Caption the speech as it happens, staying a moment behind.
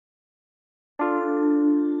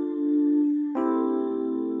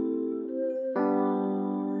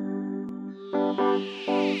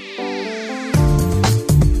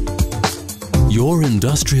Your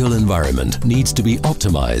industrial environment needs to be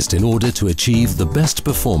optimized in order to achieve the best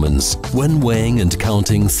performance when weighing and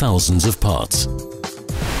counting thousands of parts.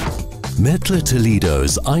 METTLER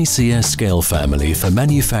Toledo's ICS scale family for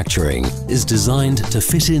manufacturing is designed to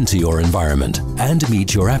fit into your environment and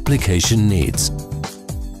meet your application needs.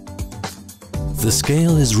 The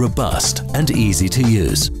scale is robust and easy to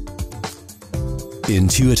use.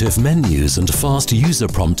 Intuitive menus and fast user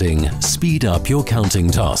prompting speed up your counting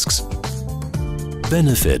tasks.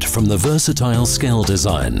 Benefit from the versatile scale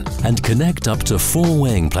design and connect up to 4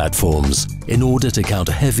 weighing platforms in order to count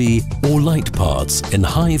heavy or light parts in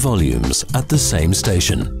high volumes at the same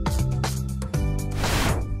station.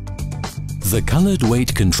 The colored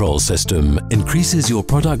weight control system increases your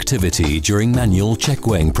productivity during manual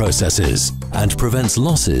checkweighing processes and prevents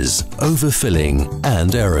losses, overfilling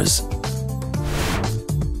and errors.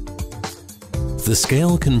 The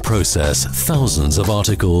scale can process thousands of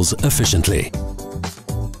articles efficiently.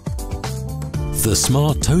 The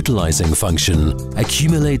smart totalizing function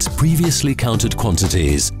accumulates previously counted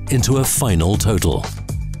quantities into a final total.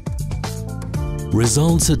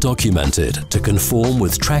 Results are documented to conform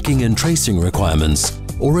with tracking and tracing requirements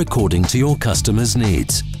or according to your customer's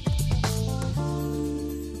needs.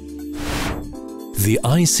 The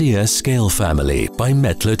ICS Scale Family by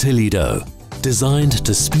METTLER Toledo, designed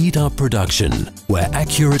to speed up production where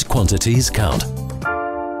accurate quantities count.